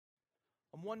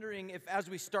I'm wondering if as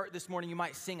we start this morning, you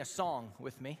might sing a song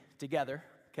with me together,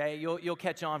 okay? You'll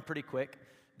catch on pretty quick.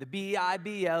 The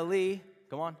B-I-B-L-E,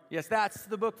 come on. Yes, that's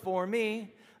the book for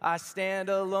me. I stand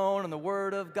alone on the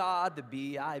Word of God, the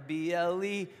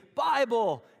B-I-B-L-E,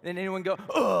 Bible. And then anyone go,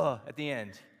 ugh, at the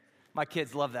end. My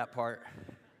kids love that part.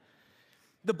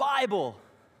 The Bible.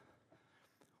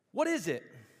 What is it?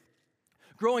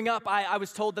 Growing up, I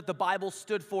was told that the Bible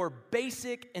stood for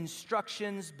basic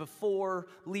instructions before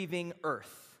leaving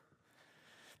earth.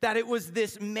 That it was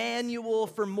this manual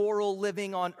for moral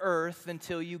living on earth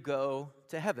until you go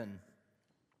to heaven.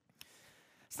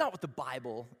 It's not what the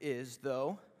Bible is,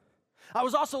 though. I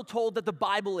was also told that the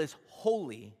Bible is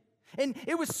holy. And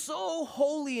it was so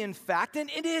holy, in fact,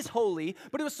 and it is holy,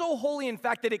 but it was so holy, in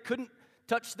fact, that it couldn't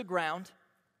touch the ground,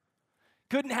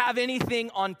 couldn't have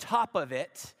anything on top of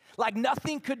it. Like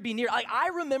nothing could be near. Like I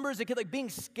remember as a kid, like being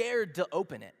scared to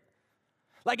open it.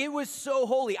 Like it was so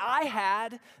holy. I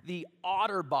had the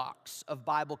otter box of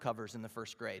Bible covers in the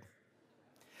first grade.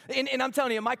 And I'm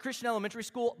telling you, in my Christian elementary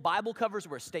school, Bible covers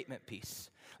were a statement piece.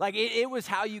 Like it was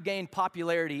how you gained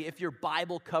popularity if your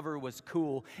Bible cover was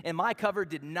cool. And my cover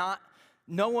did not,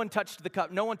 no one touched the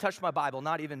cover, no one touched my Bible,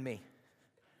 not even me.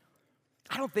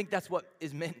 I don't think that's what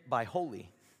is meant by holy.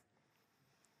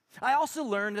 I also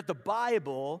learned that the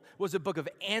Bible was a book of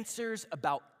answers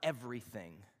about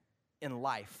everything in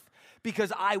life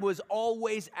because I was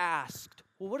always asked,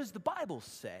 well, what does the Bible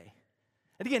say?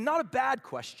 And again, not a bad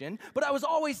question, but I was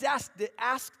always asked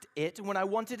it when I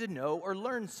wanted to know or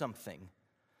learn something.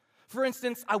 For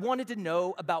instance, I wanted to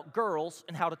know about girls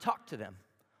and how to talk to them.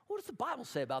 What does the Bible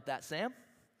say about that, Sam?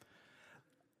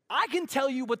 I can tell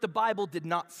you what the Bible did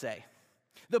not say.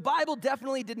 The Bible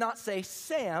definitely did not say,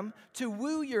 Sam, to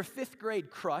woo your 5th grade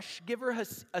crush, give her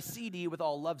a CD with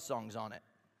all love songs on it.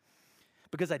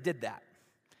 Because I did that.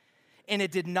 And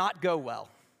it did not go well.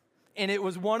 And it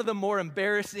was one of the more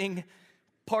embarrassing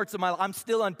parts of my life. I'm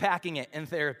still unpacking it in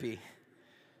therapy.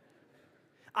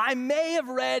 I may have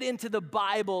read into the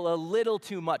Bible a little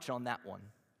too much on that one.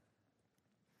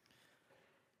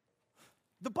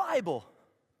 The Bible.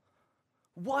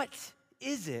 What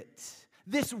is it?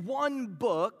 This one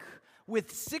book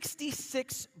with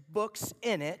 66 books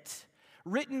in it,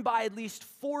 written by at least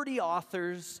 40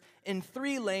 authors in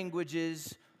 3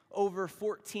 languages over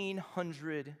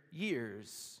 1,400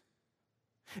 years.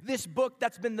 This book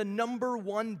that's been the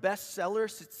 #1 bestseller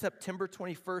since September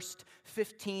 21st,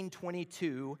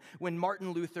 1522, when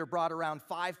Martin Luther brought around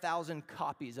 5,000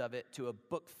 copies of it to a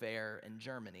book fair in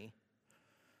Germany.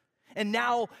 And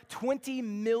now 20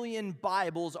 million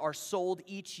Bibles are sold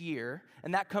each year,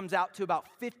 and that comes out to about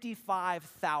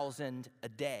 55,000 a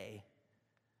day.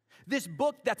 This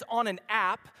book that's on an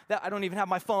app that I don't even have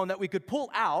my phone that we could pull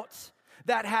out,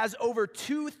 that has over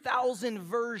 2,000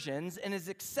 versions and is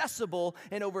accessible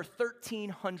in over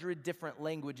 1,300 different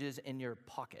languages in your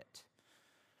pocket.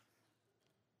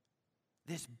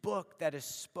 This book that has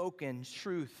spoken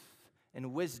truth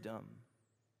and wisdom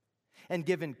and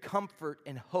given comfort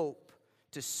and hope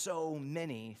to so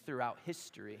many throughout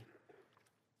history.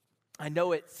 I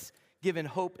know it's given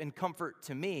hope and comfort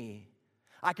to me.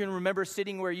 I can remember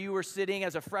sitting where you were sitting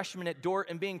as a freshman at Dort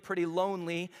and being pretty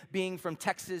lonely, being from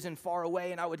Texas and far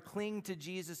away, and I would cling to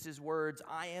Jesus' words,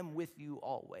 I am with you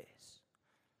always,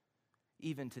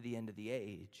 even to the end of the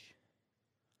age.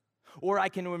 Or I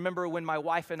can remember when my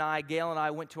wife and I, Gail and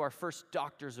I, went to our first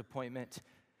doctor's appointment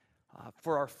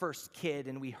for our first kid,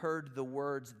 and we heard the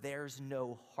words, there's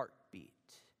no heartbeat.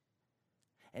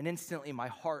 And instantly my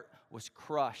heart was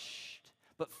crushed,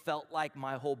 but felt like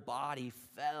my whole body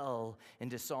fell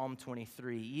into Psalm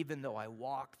 23. Even though I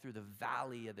walk through the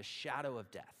valley of the shadow of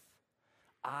death,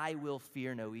 I will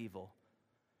fear no evil,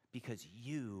 because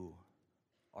you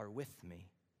are with me.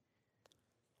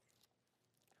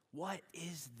 What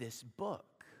is this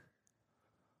book?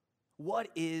 What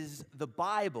is the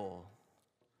Bible?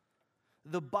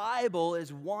 The Bible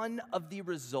is one of the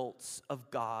results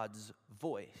of God's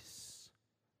voice.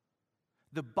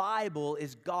 The Bible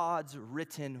is God's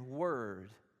written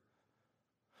word.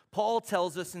 Paul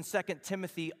tells us in 2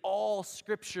 Timothy, all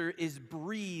scripture is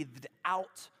breathed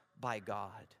out by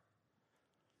God.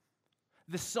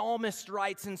 The psalmist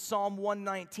writes in Psalm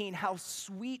 119, how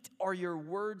sweet are your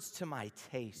words to my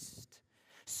taste,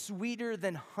 sweeter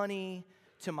than honey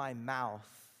to my mouth.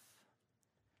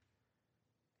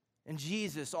 And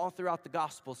Jesus, all throughout the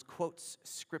Gospels, quotes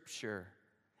Scripture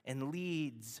and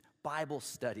leads Bible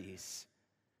studies.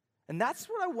 And that's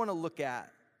what I want to look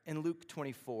at in Luke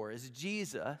 24, is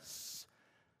Jesus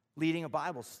leading a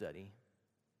Bible study.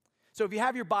 So if you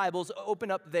have your Bibles,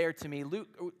 open up there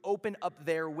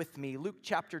with me. Luke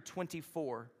chapter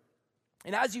 24.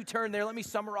 And as you turn there, let me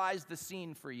summarize the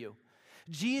scene for you.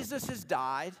 Jesus has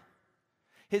died,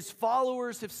 his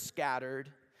followers have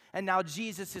scattered, and now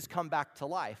Jesus has come back to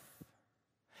life.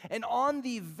 And on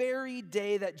the very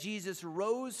day that Jesus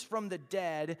rose from the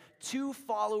dead, 2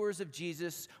 followers of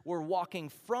Jesus were walking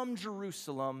from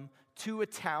Jerusalem to a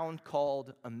town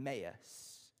called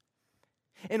Emmaus.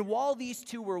 And while these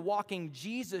 2 were walking,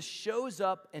 Jesus shows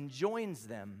up and joins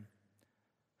them.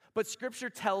 But Scripture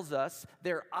tells us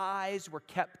their eyes were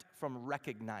kept from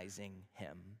recognizing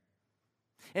him.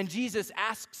 And Jesus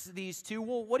asks these 2,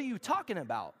 well, what are you talking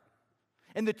about?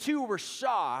 And the 2 were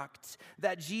shocked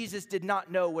that Jesus did not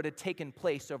know what had taken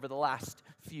place over the last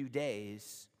few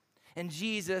days. And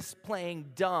Jesus,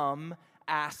 playing dumb,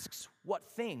 asks, what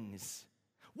things?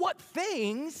 What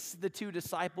things? The 2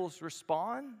 disciples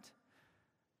respond.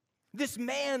 This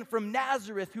man from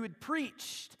Nazareth who had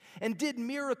preached and did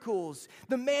miracles,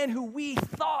 the man who we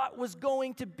thought was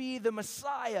going to be the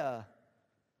Messiah.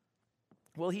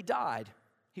 Well, he died.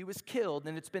 He was killed,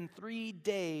 and it's been 3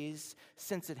 days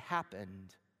since it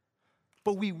happened.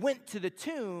 But we went to the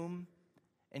tomb,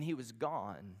 and he was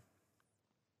gone.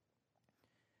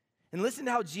 And listen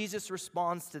to how Jesus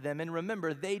responds to them. And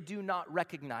remember, they do not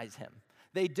recognize him.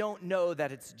 They don't know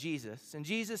that it's Jesus. And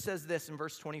Jesus says this in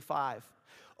verse 25.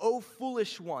 O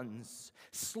foolish ones,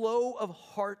 slow of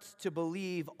heart to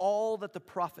believe all that the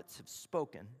prophets have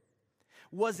spoken.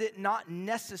 Was it not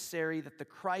necessary that the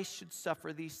Christ should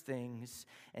suffer these things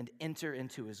and enter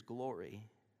into his glory?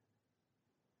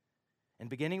 And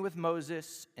beginning with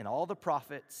Moses and all the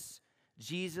prophets,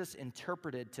 Jesus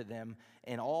interpreted to them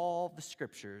in all the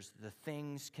scriptures the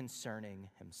things concerning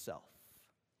himself.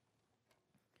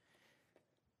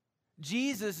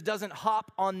 Jesus doesn't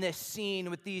hop on this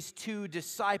scene with these 2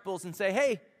 disciples and say,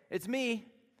 hey, it's me.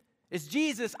 It's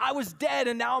Jesus. I was dead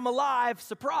and now I'm alive.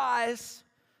 Surprise.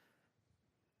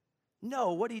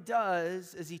 No, what he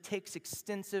does is he takes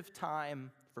extensive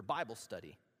time for Bible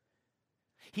study.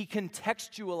 He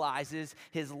contextualizes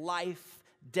his life,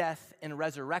 death, and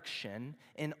resurrection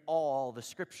in all the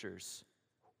scriptures.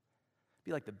 It'd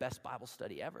be like the best Bible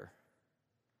study ever.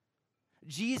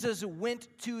 Jesus went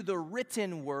to the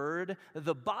written word,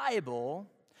 the Bible,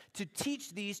 to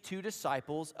teach these 2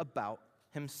 disciples about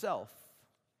himself.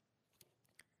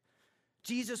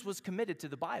 Jesus was committed to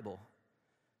the Bible.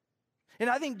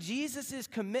 And I think Jesus'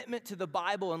 commitment to the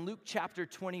Bible in Luke chapter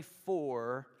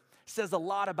 24 says a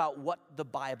lot about what the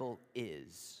Bible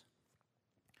is.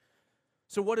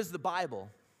 So what is the Bible?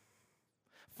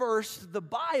 First, the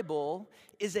Bible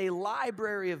is a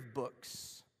library of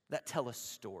books that tell a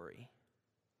story.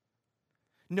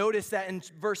 Notice that in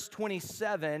verse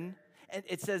 27, and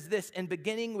it says this, and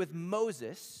beginning with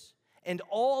Moses and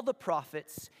all the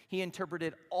prophets, he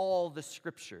interpreted all the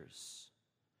scriptures.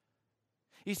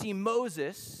 You see,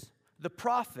 Moses, the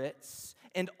prophets,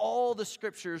 and all the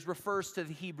scriptures refers to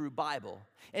the Hebrew Bible.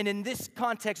 And in this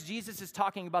context, Jesus is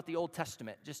talking about the Old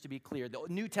Testament, just to be clear. The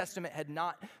New Testament had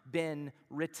not been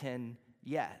written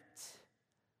yet.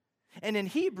 And in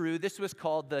Hebrew, this was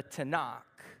called the Tanakh,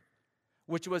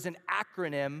 which was an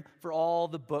acronym for all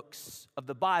the books of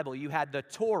the Bible. You had the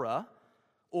Torah,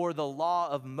 or the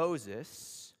Law of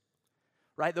Moses,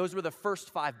 right? Those were the first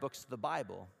 5 books of the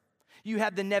Bible. You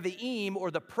had the Nevi'im, or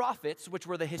the prophets, which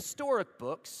were the historic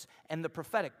books, and the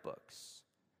prophetic books.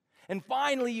 And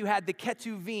finally, you had the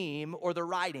Ketuvim, or the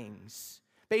writings.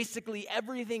 Basically,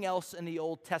 everything else in the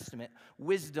Old Testament,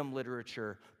 wisdom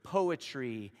literature,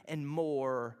 poetry, and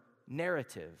more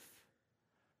narrative.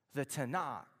 The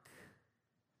Tanakh.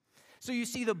 So you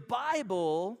see, the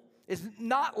Bible is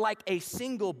not like a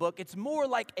single book. It's more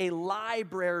like a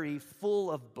library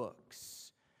full of books.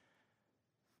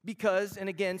 Because, and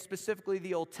again, specifically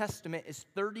the Old Testament is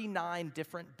 39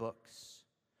 different books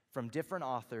from different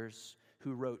authors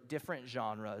who wrote different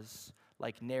genres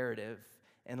like narrative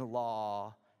and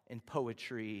law and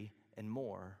poetry and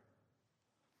more.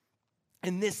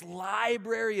 And this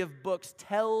library of books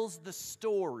tells the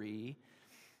story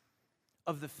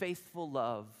of the faithful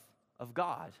love of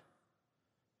God.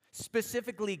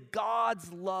 Specifically,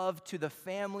 God's love to the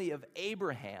family of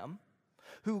Abraham,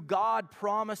 who God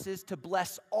promises to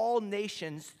bless all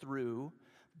nations through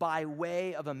by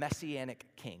way of a messianic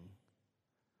king,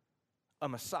 a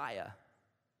Messiah,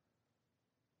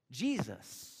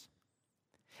 Jesus.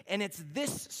 And it's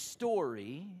this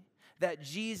story that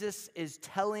Jesus is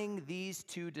telling these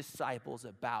 2 disciples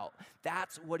about.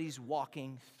 That's what he's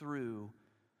walking through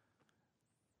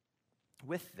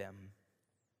with them.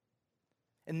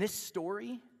 And this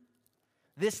story,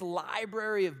 this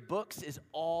library of books is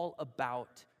all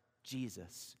about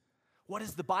Jesus. What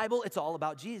is the Bible? It's all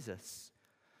about Jesus.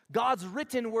 God's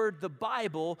written word, the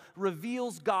Bible,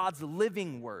 reveals God's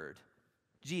living word,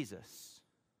 Jesus.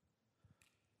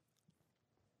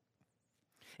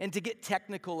 And to get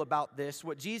technical about this,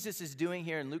 what Jesus is doing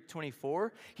here in Luke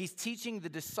 24, he's teaching the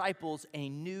disciples a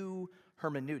new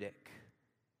hermeneutic.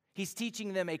 He's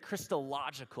teaching them a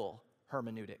Christological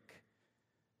hermeneutic.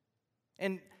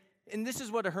 And this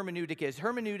is what a hermeneutic is.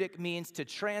 Hermeneutic means to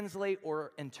translate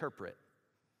or interpret.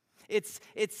 It's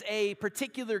a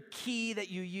particular key that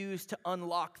you use to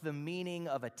unlock the meaning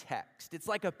of a text. It's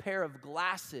like a pair of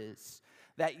glasses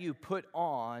that you put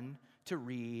on to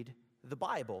read the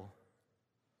Bible.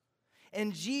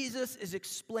 And Jesus is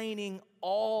explaining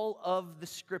all of the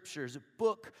scriptures,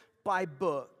 book by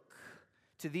book,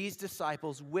 to these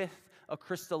disciples with a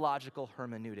Christological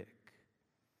hermeneutic.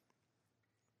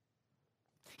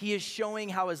 He is showing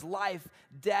how his life,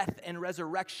 death, and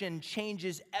resurrection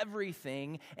changes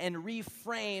everything and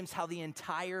reframes how the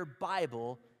entire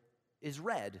Bible is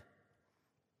read.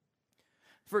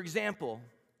 For example,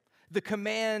 the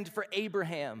command for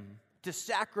Abraham to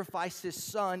sacrifice his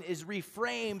son is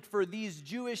reframed for these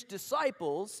Jewish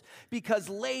disciples because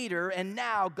later and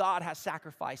now God has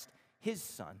sacrificed his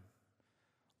son,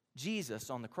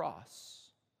 Jesus, on the cross.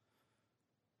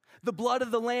 The blood of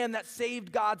the lamb that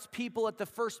saved God's people at the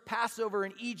first Passover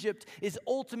in Egypt is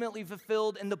ultimately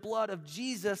fulfilled in the blood of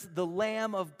Jesus, the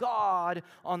Lamb of God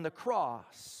on the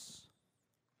cross,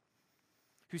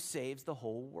 who saves the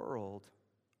whole world.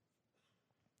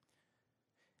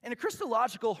 And a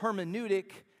Christological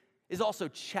hermeneutic is also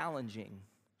challenging.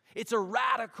 It's a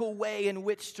radical way in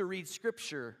which to read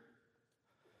Scripture.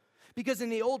 Because in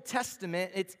the Old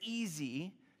Testament, it's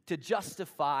easy to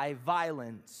justify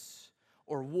violence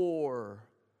or war.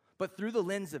 But through the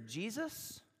lens of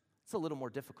Jesus, it's a little more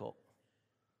difficult.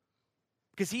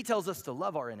 Because he tells us to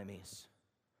love our enemies.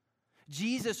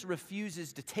 Jesus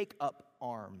refuses to take up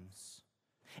arms.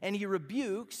 And he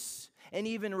rebukes and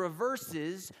even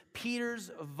reverses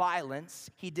Peter's violence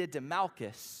he did to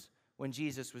Malchus when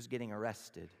Jesus was getting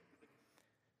arrested.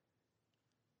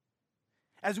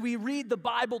 As we read the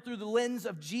Bible through the lens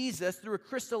of Jesus, through a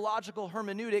Christological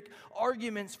hermeneutic,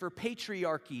 arguments for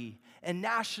patriarchy and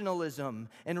nationalism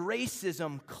and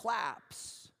racism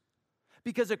collapse.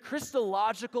 Because a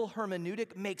Christological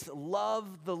hermeneutic makes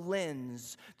love the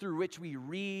lens through which we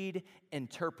read,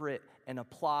 interpret, and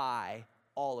apply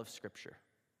all of Scripture.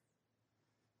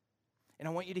 And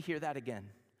I want you to hear that again.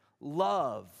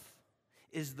 Love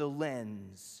is the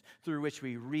lens through which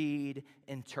we read,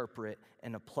 interpret,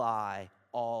 and apply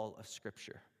all of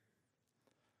Scripture.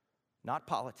 Not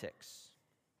politics,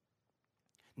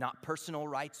 not personal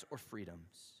rights or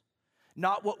freedoms,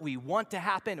 not what we want to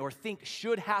happen or think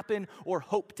should happen or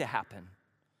hope to happen.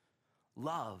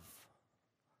 Love.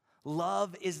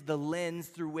 Love is the lens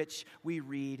through which we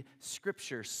read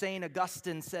Scripture. St.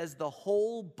 Augustine says the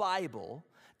whole Bible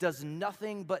does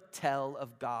nothing but tell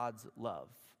of God's love.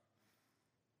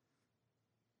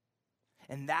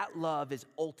 And that love is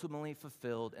ultimately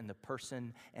fulfilled in the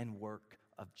person and work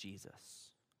of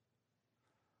Jesus.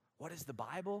 What is the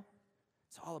Bible?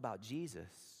 It's all about Jesus.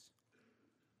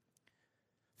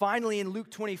 Finally, in Luke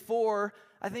 24,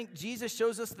 I think Jesus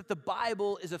shows us that the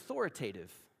Bible is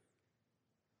authoritative.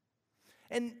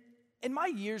 And in my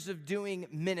years of doing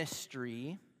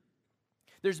ministry,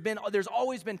 there's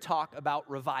always been talk about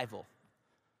revival.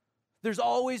 There's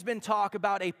always been talk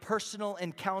about a personal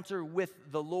encounter with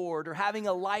the Lord or having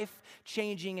a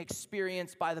life-changing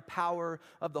experience by the power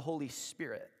of the Holy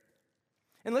Spirit.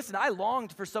 And listen, I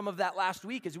longed for some of that last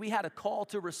week as we had a call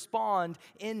to respond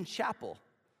in chapel.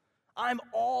 I'm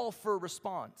all for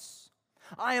response.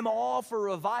 I am all for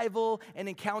revival and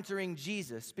encountering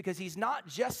Jesus because he's not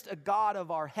just a God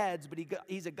of our heads, but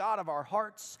he's a God of our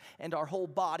hearts and our whole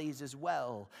bodies as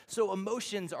well. So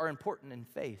emotions are important in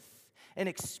faith. And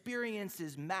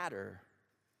experiences matter.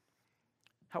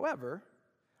 However,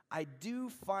 I do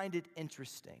find it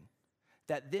interesting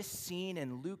that this scene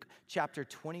in Luke chapter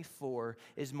 24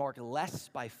 is marked less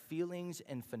by feelings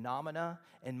and phenomena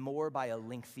and more by a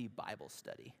lengthy Bible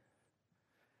study.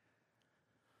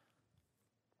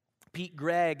 Pete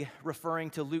Greig,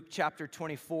 referring to Luke chapter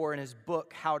 24 in his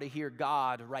book, How to Hear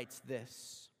God, writes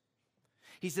this.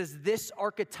 He says, this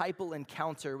archetypal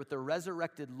encounter with the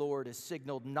resurrected Lord is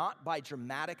signaled not by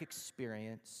dramatic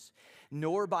experience,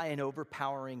 nor by an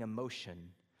overpowering emotion,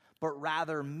 but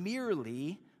rather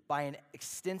merely by an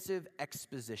extensive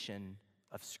exposition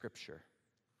of Scripture.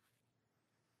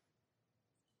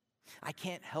 I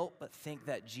can't help but think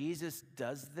that Jesus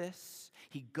does this.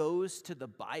 He goes to the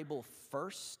Bible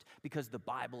first because the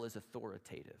Bible is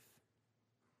authoritative.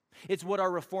 It's what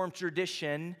our Reformed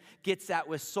tradition gets at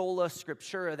with sola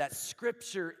scriptura, that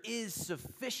Scripture is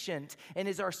sufficient and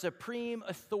is our supreme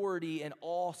authority in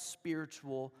all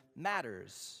spiritual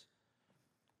matters.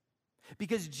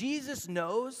 Because Jesus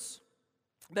knows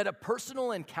that a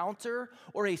personal encounter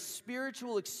or a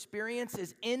spiritual experience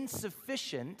is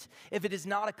insufficient if it is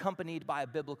not accompanied by a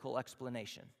biblical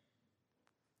explanation.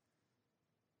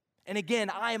 And again,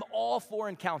 I am all for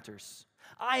encounters.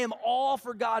 I am all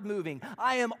for God moving.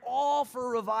 I am all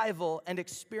for revival and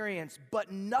experience,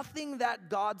 but nothing that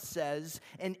God says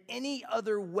in any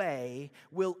other way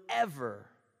will ever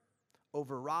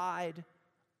override,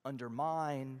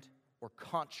 undermine, or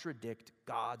contradict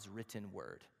God's written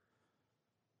word,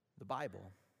 the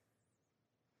Bible.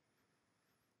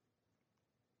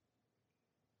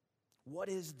 What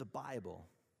is the Bible?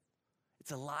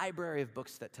 It's a library of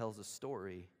books that tells a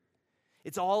story.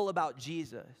 It's all about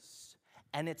Jesus,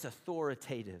 and it's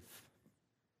authoritative.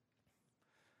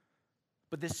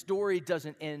 But this story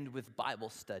doesn't end with Bible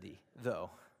study,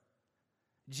 though.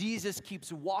 Jesus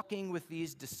keeps walking with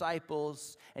these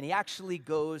disciples, and he actually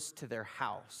goes to their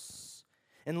house.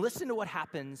 And listen to what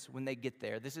happens when they get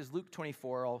there. This is Luke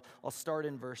 24. I'll start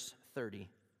in verse 30.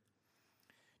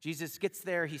 Jesus gets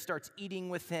there, he starts eating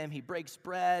with them, he breaks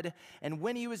bread, and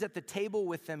when he was at the table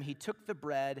with them, he took the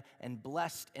bread and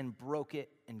blessed and broke it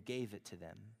and gave it to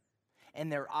them.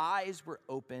 And their eyes were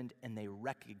opened and they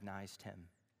recognized him.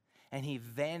 And he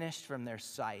vanished from their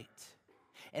sight.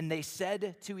 And they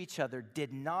said to each other,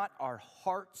 "Did not our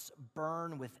hearts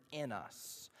burn within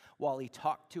us while he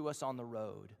talked to us on the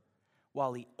road,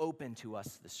 while he opened to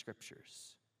us the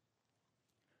scriptures?"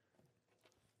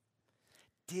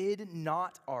 Did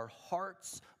not our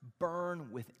hearts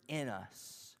burn within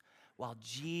us while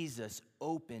Jesus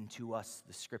opened to us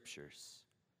the scriptures?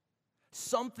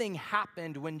 Something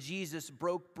happened when Jesus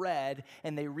broke bread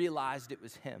and they realized it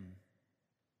was him.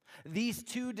 These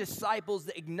two disciples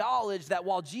acknowledged that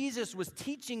while Jesus was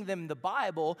teaching them the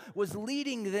Bible, was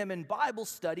leading them in Bible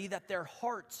study, that their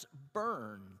hearts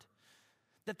burned,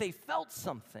 that they felt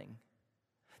something,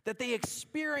 that they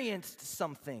experienced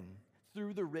something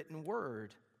through the written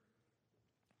word.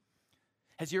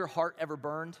 Has your heart ever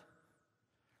burned?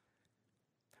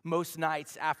 Most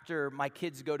nights after my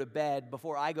kids go to bed,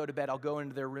 before I go to bed, I'll go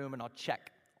into their room and I'll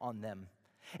check on them.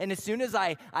 And as soon as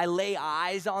I lay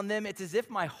eyes on them, it's as if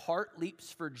my heart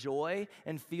leaps for joy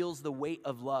and feels the weight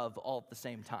of love all at the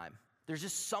same time. There's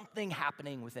just something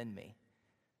happening within me.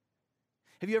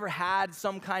 Have you ever had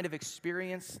some kind of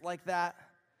experience like that,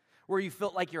 where you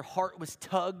felt like your heart was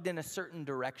tugged in a certain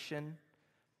direction,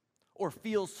 or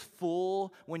feels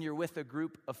full when you're with a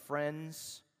group of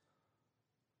friends,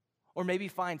 or maybe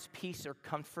finds peace or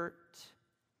comfort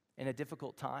in a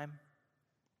difficult time?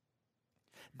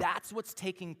 That's what's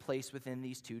taking place within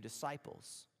these two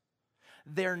disciples.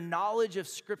 Their knowledge of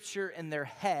Scripture in their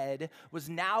head was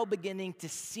now beginning to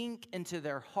sink into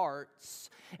their hearts,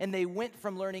 and they went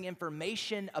from learning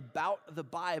information about the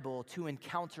Bible to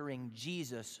encountering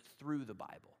Jesus through the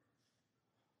Bible.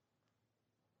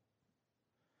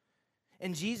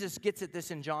 And Jesus gets at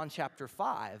this in John chapter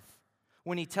 5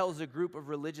 when he tells a group of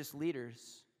religious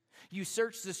leaders, "You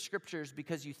search the Scriptures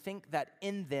because you think that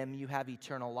in them you have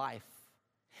eternal life.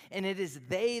 And it is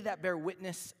they that bear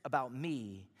witness about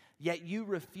me, yet you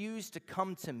refuse to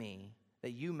come to me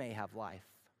that you may have life."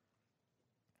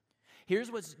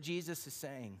 Here's what Jesus is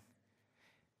saying.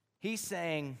 He's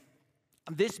saying,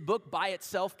 this book by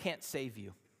itself can't save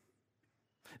you.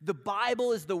 The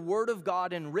Bible is the Word of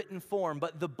God in written form,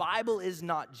 but the Bible is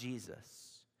not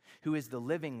Jesus, who is the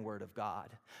living Word of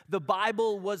God. The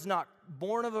Bible was not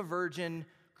born of a virgin,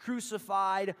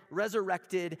 crucified,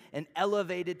 resurrected, and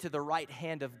elevated to the right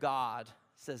hand of God,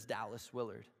 says Dallas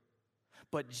Willard.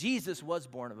 But Jesus was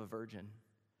born of a virgin.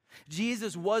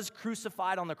 Jesus was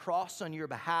crucified on the cross on your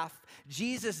behalf.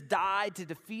 Jesus died to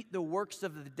defeat the works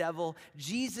of the devil.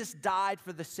 Jesus died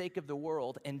for the sake of the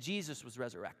world, and Jesus was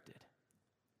resurrected.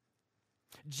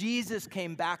 Jesus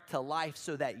came back to life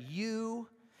so that you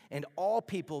and all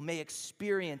people may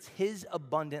experience his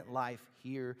abundant life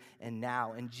here and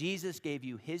now. And Jesus gave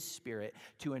you his Spirit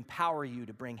to empower you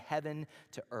to bring heaven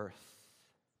to earth.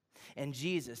 And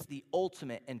Jesus, the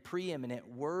ultimate and preeminent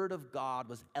Word of God,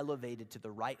 was elevated to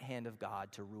the right hand of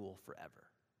God to rule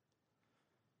forever.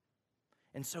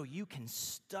 And so you can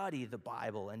study the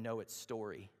Bible and know its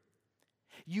story.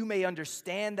 You may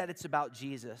understand that it's about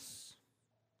Jesus,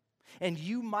 and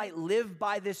you might live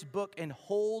by this book and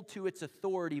hold to its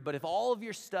authority, but if all of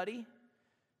your study,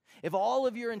 if all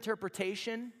of your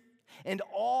interpretation, and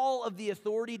all of the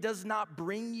authority does not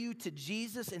bring you to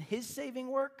Jesus and his saving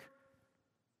work,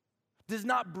 does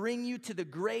not bring you to the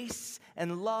grace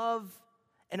and love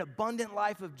and abundant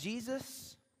life of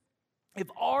Jesus, if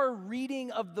our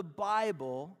reading of the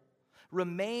Bible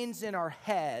remains in our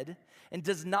head and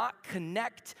does not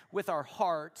connect with our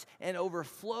heart and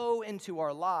overflow into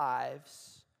our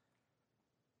lives,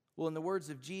 well, in the words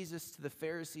of Jesus to the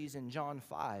Pharisees in John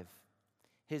 5,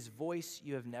 his voice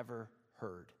you have never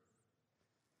heard.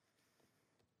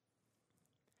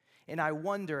 And I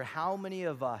wonder how many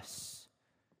of us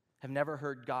have never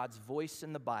heard God's voice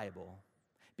in the Bible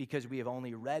because we have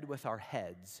only read with our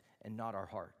heads and not our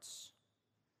hearts.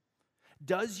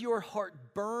 Does your heart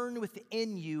burn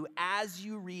within you as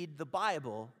you read the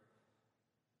Bible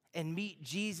and meet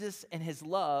Jesus and his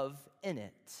love in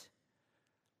it?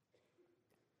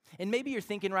 And maybe you're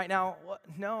thinking right now, well,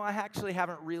 no, I actually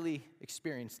haven't really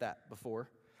experienced that before.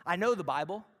 I know the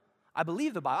Bible. I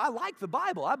believe the Bible. I like the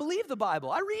Bible. I believe the Bible.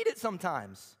 I read it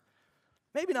sometimes.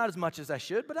 Maybe not as much as I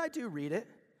should, but I do read it.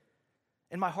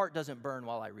 And my heart doesn't burn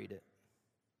while I read it.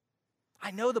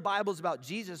 I know the Bible's about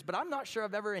Jesus, but I'm not sure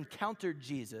I've ever encountered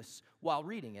Jesus while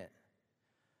reading it.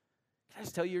 Can I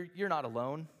just tell you, you're not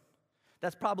alone.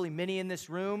 That's probably many in this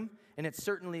room, and it's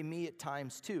certainly me at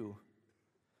times too.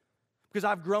 Because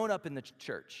I've grown up in the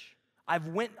church.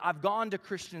 I've gone to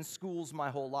Christian schools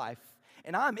my whole life.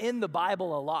 And I'm in the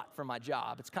Bible a lot for my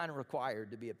job. It's kind of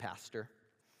required to be a pastor.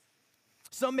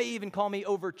 Some may even call me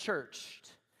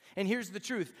over-churched. And here's the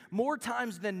truth. More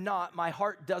times than not, my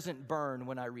heart doesn't burn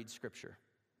when I read Scripture.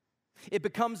 It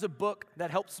becomes a book that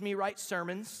helps me write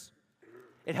sermons.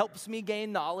 It helps me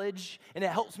gain knowledge. And it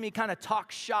helps me kind of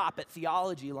talk shop at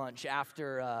theology lunch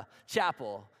after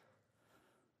chapel.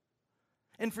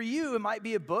 And for you, it might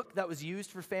be a book that was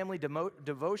used for family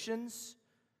devotions,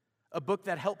 a book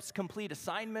that helps complete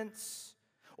assignments,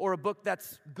 or a book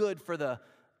that's good for the,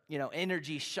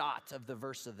 energy shot of the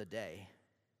verse of the day.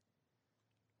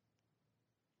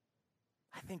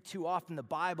 I think too often the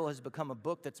Bible has become a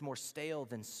book that's more stale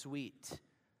than sweet,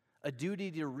 a duty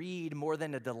to read more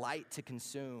than a delight to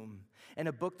consume, and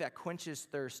a book that quenches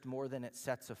thirst more than it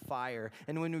sets afire.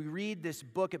 And when we read this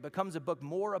book, it becomes a book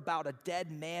more about a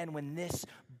dead man when this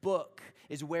book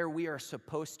is where we are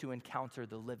supposed to encounter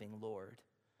the living Lord,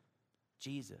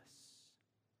 Jesus.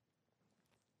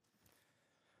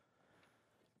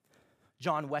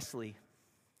 John Wesley,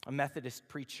 a Methodist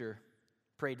preacher,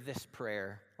 prayed this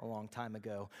prayer a long time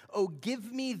ago. Oh,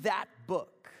 give me that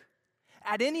book.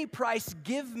 At any price,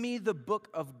 give me the book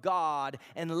of God,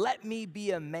 and let me be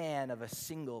a man of a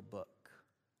single book.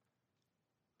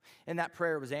 And that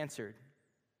prayer was answered.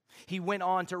 He went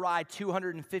on to ride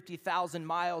 250,000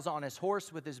 miles on his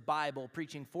horse with his Bible,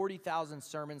 preaching 40,000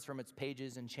 sermons from its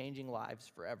pages and changing lives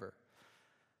forever.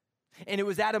 And it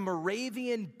was at a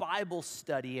Moravian Bible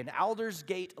study in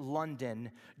Aldersgate,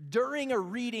 London, during a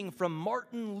reading from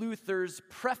Martin Luther's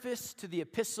preface to the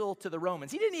Epistle to the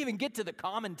Romans. He didn't even get to the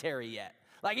commentary yet.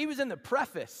 He was in the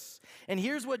preface. And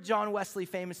here's what John Wesley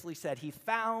famously said. He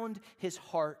found his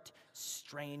heart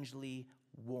strangely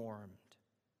warmed.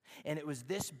 And it was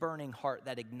this burning heart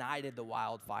that ignited the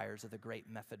wildfires of the great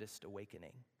Methodist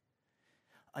awakening.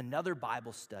 Another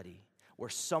Bible study where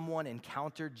someone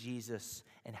encountered Jesus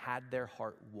and had their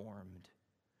heart warmed,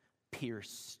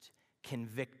 pierced,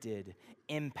 convicted,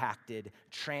 impacted,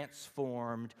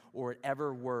 transformed, or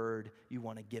whatever word you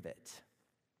want to give it.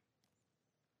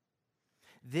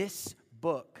 This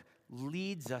book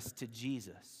leads us to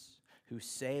Jesus, who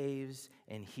saves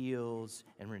and heals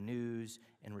and renews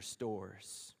and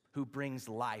restores, who brings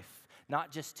life,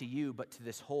 not just to you, but to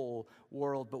this whole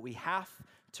world. But we have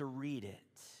to read it.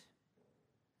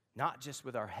 Not just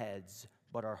with our heads,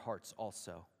 but our hearts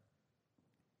also.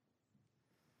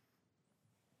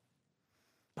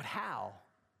 But how,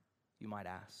 you might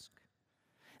ask?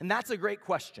 And that's a great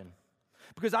question.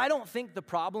 Because I don't think the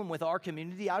problem with our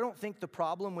community, I don't think the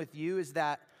problem with you is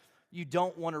that you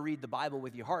don't want to read the Bible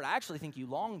with your heart. I actually think you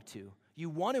long to. You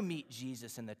want to meet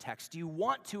Jesus in the text. You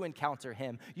want to encounter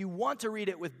him. You want to read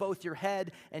it with both your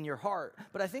head and your heart.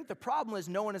 But I think the problem is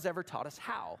no one has ever taught us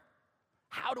how.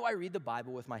 How do I read the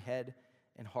Bible with my head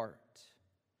and heart?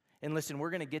 And listen, we're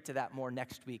going to get to that more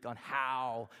next week on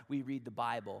how we read the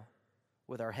Bible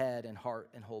with our head and heart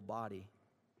and whole body.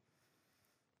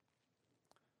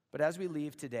 But as we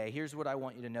leave today, here's what I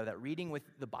want you to know, that reading with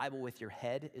the Bible with your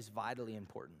head is vitally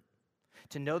important.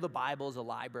 To know the Bible is a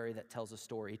library that tells a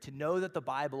story. To know that the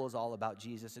Bible is all about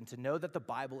Jesus, and to know that the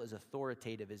Bible is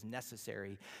authoritative is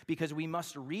necessary, because we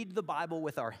must read the Bible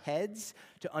with our heads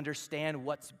to understand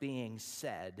what's being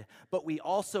said. But we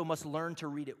also must learn to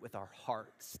read it with our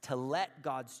hearts, to let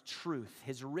God's truth,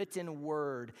 his written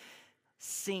word,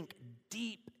 sink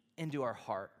deep into our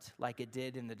heart like it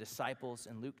did in the disciples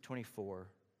in Luke 24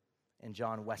 and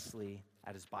John Wesley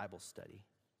at his Bible study.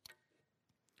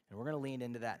 And we're going to lean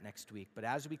into that next week. But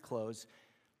as we close,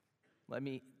 let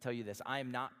me tell you this. I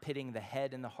am not pitting the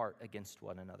head and the heart against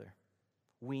one another.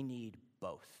 We need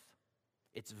both.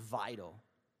 It's vital.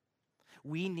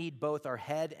 We need both our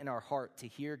head and our heart to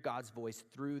hear God's voice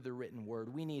through the written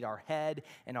word. We need our head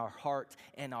and our heart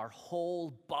and our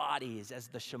whole bodies, as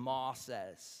the Shema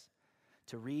says,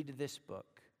 to read this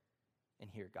book and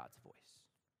hear God's voice.